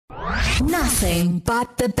Nothing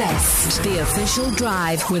but the best. The official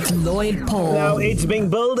drive with Lloyd Paul. Now, it's being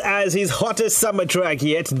billed as his hottest summer track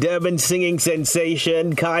yet. Durban singing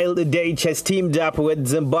sensation Kyle Deutsch has teamed up with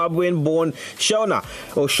Zimbabwean-born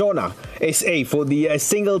Shona SA for the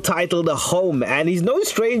single titled Home. And he's no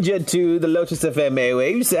stranger to the Lotus FM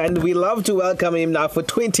airwaves. And we love to welcome him now for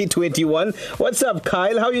 2021. What's up,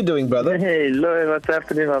 Kyle? How you doing, brother? Hey, Lloyd, what's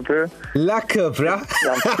happening, my bro? Laka, bruh.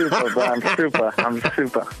 I'm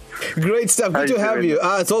super. Great stuff. Good to have you.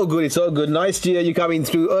 It's all good. It's all good. Nice to hear you coming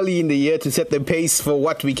through early in the year to set the pace for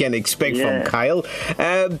what we can expect from Kyle.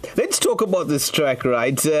 Let's talk about this track,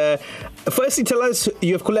 right? Firstly, tell us,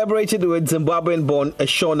 you have collaborated with Zimbabwean-born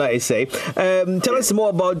Shona SA. Tell us more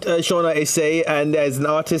about Shona SA and as an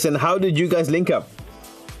artist, and how did you guys link up?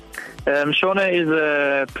 Shona is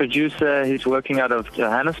a producer. He's working out of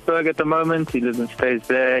Johannesburg at the moment. He lives and stays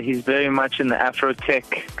there. He's very much in the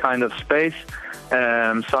Afro-tech kind of space.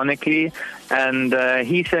 Sonically, and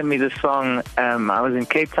he sent me this song. I was in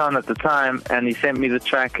Cape Town at the time, and he sent me the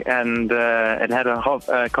track, and it had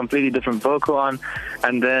a completely different vocal on,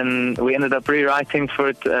 and then we ended up rewriting for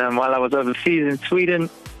it while I was overseas in Sweden.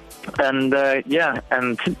 And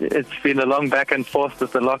and it's been a long back and forth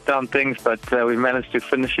with the lockdown things, but we managed to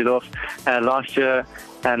finish it off last year,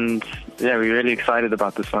 and we're really excited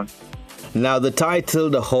about this one. Now, the title,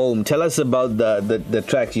 The Home, tell us about the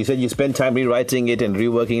track. You said you spent time rewriting it and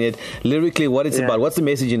reworking it. Lyrically, what it's about? What's the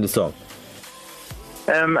message in the song?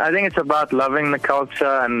 I think it's about loving the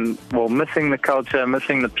culture and, missing the culture,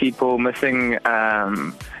 missing the people, missing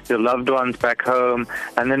your loved ones back home.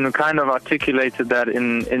 And then we kind of articulated that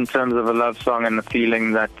in terms of a love song and a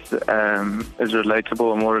feeling that is relatable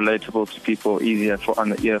or more relatable to people, easier on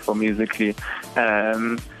the ear for musically.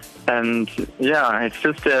 And it's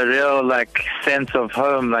just a real sense of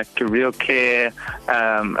home, a real care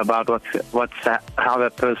about how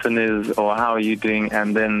that person is or how are you doing,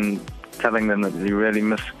 and then telling them that you really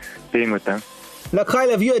miss being with them. Now,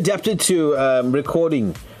 Kyle, have you adapted to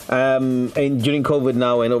recording during COVID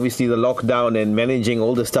now, and obviously the lockdown and managing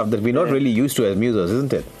all the stuff that we're not really used to as musos,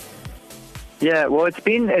 isn't it? Yeah, well, it's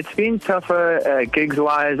been tougher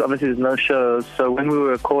gigs-wise. Obviously, there's no shows. So when we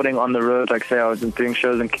were recording on the road, say I was doing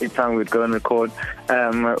shows in Cape Town, we'd go and record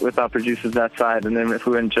with our producers that side. And then if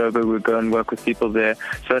we were in Joburg, we'd go and work with people there.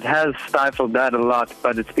 So it has stifled that a lot,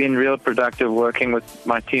 but it's been real productive working with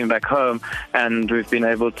my team back home. And we've been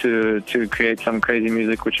able to create some crazy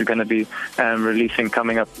music, which we're going to be releasing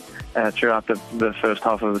coming up throughout the first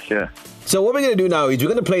half of this year. So what we're going to do now is we're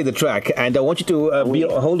going to play the track, and I want you to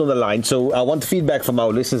hold on the line. So I want feedback from our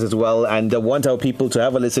listeners as well, and I want our people to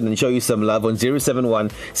have a listen and show you some love on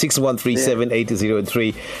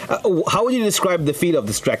 071-6137-8003. How would you describe the feel of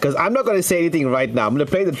this track? Because I'm not going to say anything right now. I'm going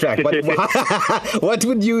to play the track. But what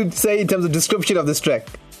would you say in terms of description of this track?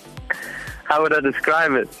 How would I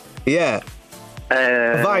describe it? Yeah.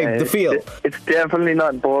 Vibe, the feel. It's definitely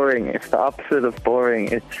not boring. It's the opposite of boring.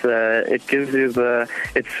 It gives you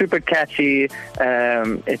it's super catchy.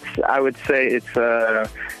 I would say it's an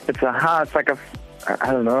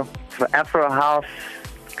Afro house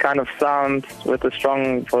kind of sound with a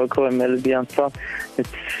strong vocal and melody on top.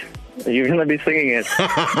 You're gonna be singing it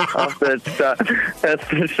after it's done. That's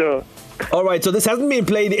for sure. All right, so this hasn't been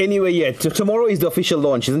played anywhere yet. So tomorrow is the official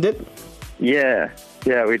launch, isn't it?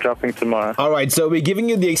 Yeah, we're dropping tomorrow. All right, so we're giving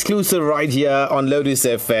you the exclusive right here on Lotus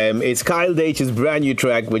FM. It's Kyle Deutsch's brand new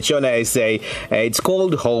track with Shona SA. It's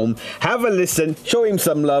called Home. Have a listen. Show him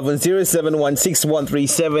some love on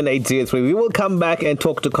 071-6137-8003. We will come back and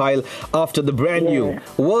talk to Kyle after the brand new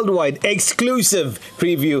worldwide exclusive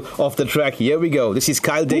preview of the track. Here we go. This is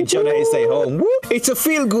Kyle Deutsch, Shona SA, Home. Woo! It's a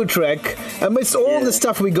feel-good track. Amidst all the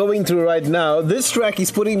stuff we're going through right now, this track is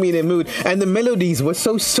putting me in a mood. And the melodies were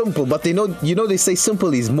so simple, but they say simple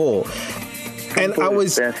is more. And I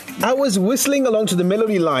was whistling along to the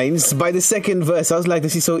melody lines by the second verse. I was like,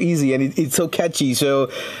 this is so easy and it's so catchy. So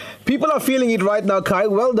people are feeling it right now, Kyle.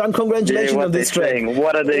 Well done. Congratulations on this track.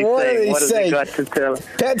 What are they saying? What have they got to tell?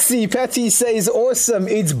 Patsy says, awesome.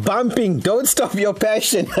 It's bumping. Don't stop your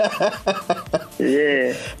passion.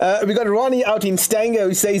 Yeah. We got Ronnie out in Stanger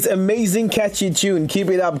who says, amazing catchy tune. Keep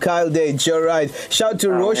it up, Kyle Deutsch. All right. Shout to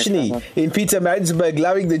Roshni in Pietermaritzburg,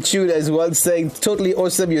 loving the tune as well, saying, totally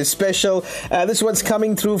awesome. You're special. This one's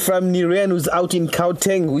coming through from Niren, who's out in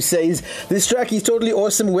Gauteng, who says, this track is totally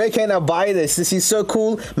awesome. Where can I buy this? This is so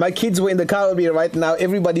cool. My my kids were in the car with me right now,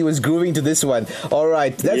 everybody was grooving to this one. All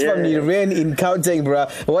right, that's from Ren in Gauteng, bruh.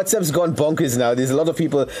 WhatsApp's gone bonkers now. There's a lot of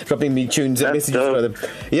people dropping me tunes and messages. Dope.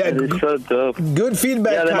 Yeah, it's so dope. Good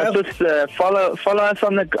feedback, Kyle. Just follow us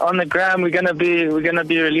on the gram. We're gonna be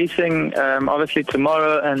releasing obviously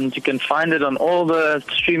tomorrow, and you can find it on all the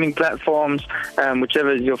streaming platforms,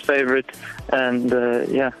 whichever is your favorite. And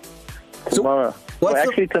tomorrow. Well,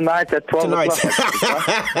 actually tonight at 12 o'clock.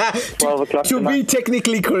 12 o'clock to tonight. be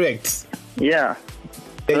technically correct. Yeah.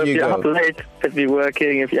 There so you if you're go. up late, if you're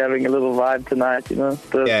working, if you're having a little vibe tonight,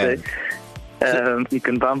 Thursday, you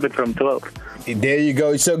can bump it from 12. There you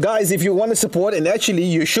go. So, guys, if you want to support, and actually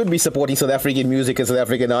you should be supporting South African music and South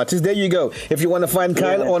African artists, there you go. If you want to find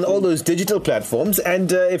Kyle on all those digital platforms,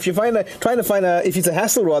 and if you if it's a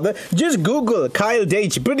hassle rather, just Google Kyle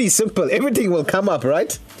Deutsch. Pretty simple. Everything will come up,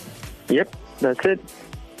 right? Yep, that's it.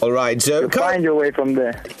 All right. So you'll find your way from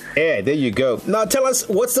there. Yeah, there you go. Now, tell us,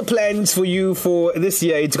 what's the plans for you for this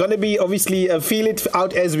year? It's going to be obviously feel it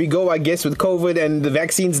out as we go, I guess, with COVID and the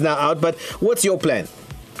vaccines now out. But what's your plan?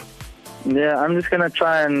 Yeah, I'm just going to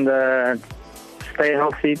try and stay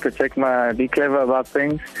healthy, be clever about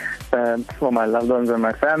things for my loved ones and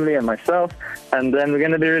my family and myself. And then we're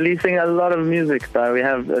going to be releasing a lot of music. We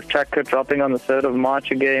have a track dropping on the 3rd of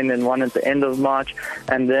March again, and one at the end of March.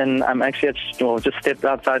 And then I'm actually just stepped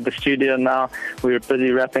outside the studio now. We're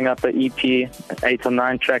busy wrapping up an EP, 8 or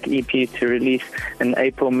 9 track EP to release in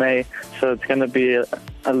April, May. So it's going to be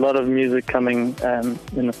a lot of music coming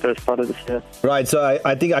in the first part of this year. Right, so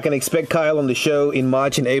I think I can expect Kyle on the show in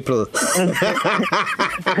March and April.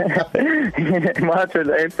 March and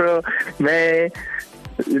April, May.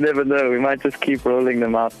 You never know. We might just keep rolling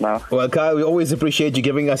them out now. Well, Kyle, we always appreciate you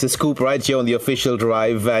giving us a scoop right here on the official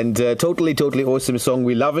drive. And totally awesome song.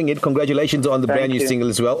 We're loving it. Congratulations on the brand new single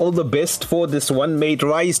as well. All the best for this one. May it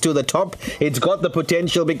rise to the top. It's got the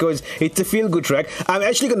potential because it's a feel-good track. I'm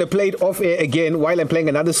actually going to play it off air again while I'm playing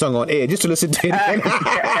another song on air, just to listen to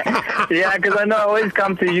it. Yeah, because I know I always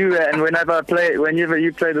come to you, and whenever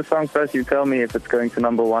you play the song first, you tell me if it's going to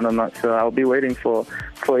number one or not. So I'll be waiting for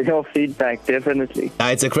your feedback, definitely.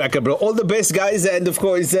 It's a cracker, bro. All the best, guys, and of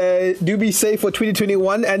course, do be safe for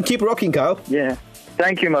 2021 and keep rocking, Kyle. Yeah.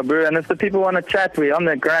 Thank you, my bro. And if the people want to chat, we're on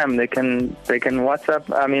the gram. They can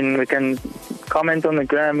WhatsApp. I mean, we can comment on the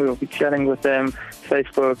gram. We'll be chatting with them.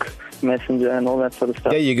 Facebook, Messenger, and all that sort of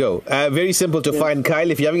stuff. There you go. Very simple to find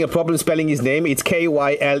Kyle. If you're having a problem spelling his name, it's Kyle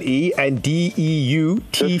and Deutsch.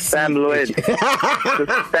 Just spam Lloyd. Just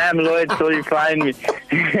spam Lloyd till you find me.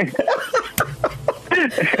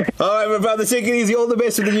 All right, my brother. Take it easy. All the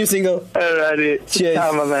best with the new single. Alrighty. Cheers.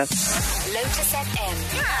 Ciao, my man. Lotus FM.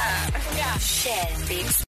 Yeah. Share the